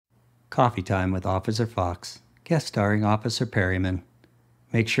Coffee Time with Officer Fox, guest starring Officer Perryman.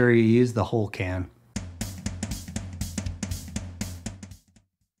 Make sure you use the whole can.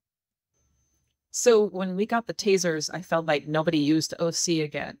 So when we got the tasers, I felt like nobody used OC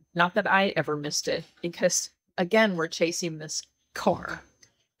again. Not that I ever missed it, because again, we're chasing this car.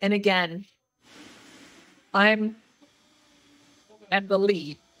 And again, I'm at the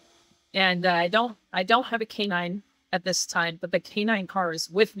lead. And I don't have a canine at this time, but the canine car is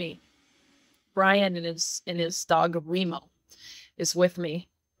with me. Brian and his dog Remo is with me.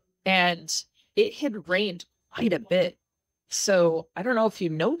 And it had rained quite a bit. So I don't know if you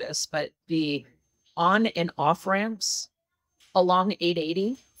noticed, but the on and off ramps along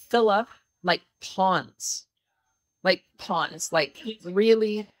 880 fill up like ponds, like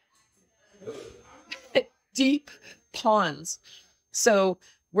really deep ponds. So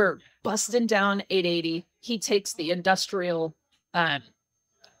we're busting down 880. He takes the industrial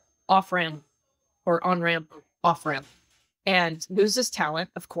off ramp or on ramp, off ramp, and loses talent,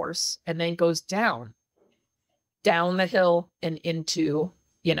 of course, and then goes down the hill and into,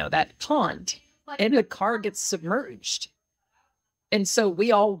 that pond. And the car gets submerged. And so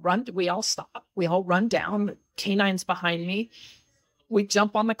we all stop, we all run down, the canine's behind me. We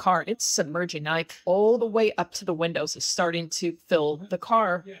jump on the car, it's submerging, like all the way up to the windows is starting to fill the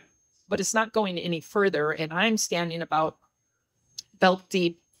car, but it's not going any further. And I'm standing about belt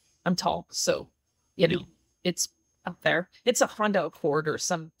deep. I'm tall, so, it's up there. It's a Honda Accord or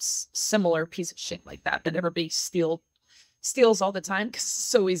some similar piece of shit like that everybody steals all the time because it's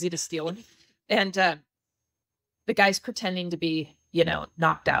so easy to steal it. And the guy's pretending to be,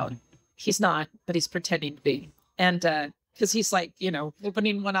 knocked out. He's not, but he's pretending to be. And because he's like,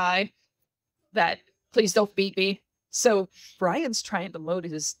 opening one eye that, please don't beat me. So Brian's trying to load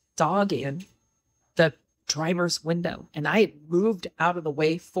his dog in the driver's window. And I had moved out of the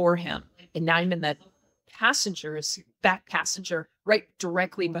way for him. And now I'm in the back passenger, right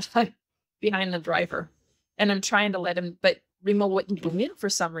directly behind the driver. And I'm trying to let him, but Remo wouldn't go in for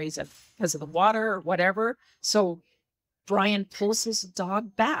some reason because of the water or whatever. So Brian pulls his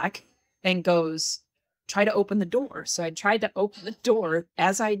dog back and goes, try to open the door. So I tried to open the door.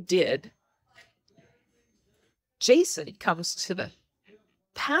 As I did, Jason comes to the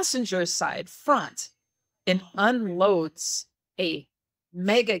passenger side front and unloads a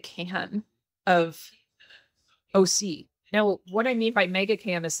mega can of OC. Now, what I mean by mega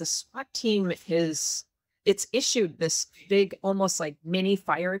can is the SWAT team it's issued this big, almost like mini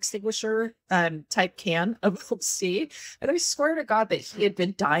fire extinguisher type can of OC. And I swear to God that he had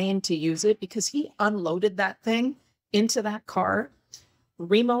been dying to use it because he unloaded that thing into that car.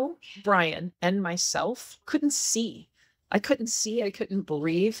 Remo, Brian, and myself couldn't see. I couldn't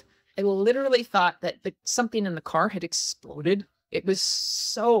breathe. I literally thought that something in the car had exploded. It was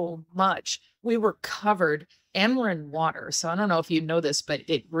so much. We were covered and we're in water. So I don't know if you know this, but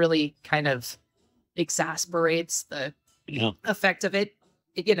it really kind of exasperates the effect of it,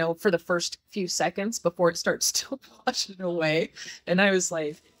 for the first few seconds before it starts to wash it away. And I was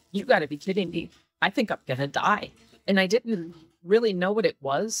like, you got to be kidding me. I think I'm going to die. And I didn't really know what it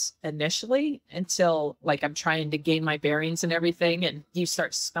was initially until like I'm trying to gain my bearings and everything. And you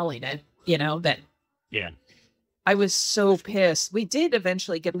start smelling it, then. Yeah. I was so pissed. We did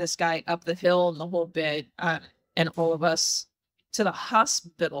eventually get this guy up the hill and the whole bit, and all of us to the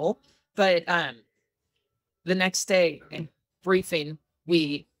hospital. But the next day in briefing,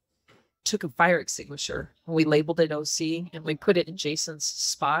 we took a fire extinguisher and we labeled it OC and we put it in Jason's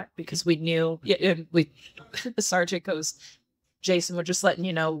spot because we knew, the sergeant goes, Jason, we're just letting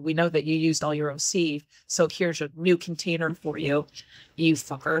you know, we know that you used all your OC. So here's a new container for you, you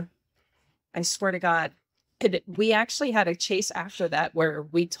fucker. I swear to God. We actually had a chase after that where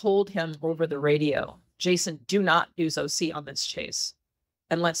we told him over the radio, Jason, do not use OC on this chase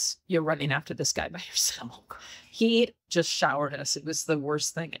unless you're running after this guy by yourself. He just showered us. It was the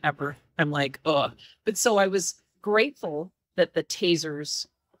worst thing ever. I'm like, ugh. But so I was grateful that the tasers,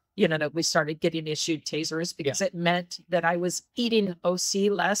 that we started getting issued tasers because it meant that I was eating OC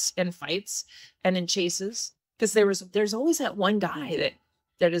less in fights and in chases. Because there's always that one guy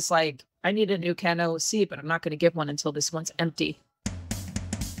that is like, I need a new can of OC, but I'm not going to get one until this one's empty.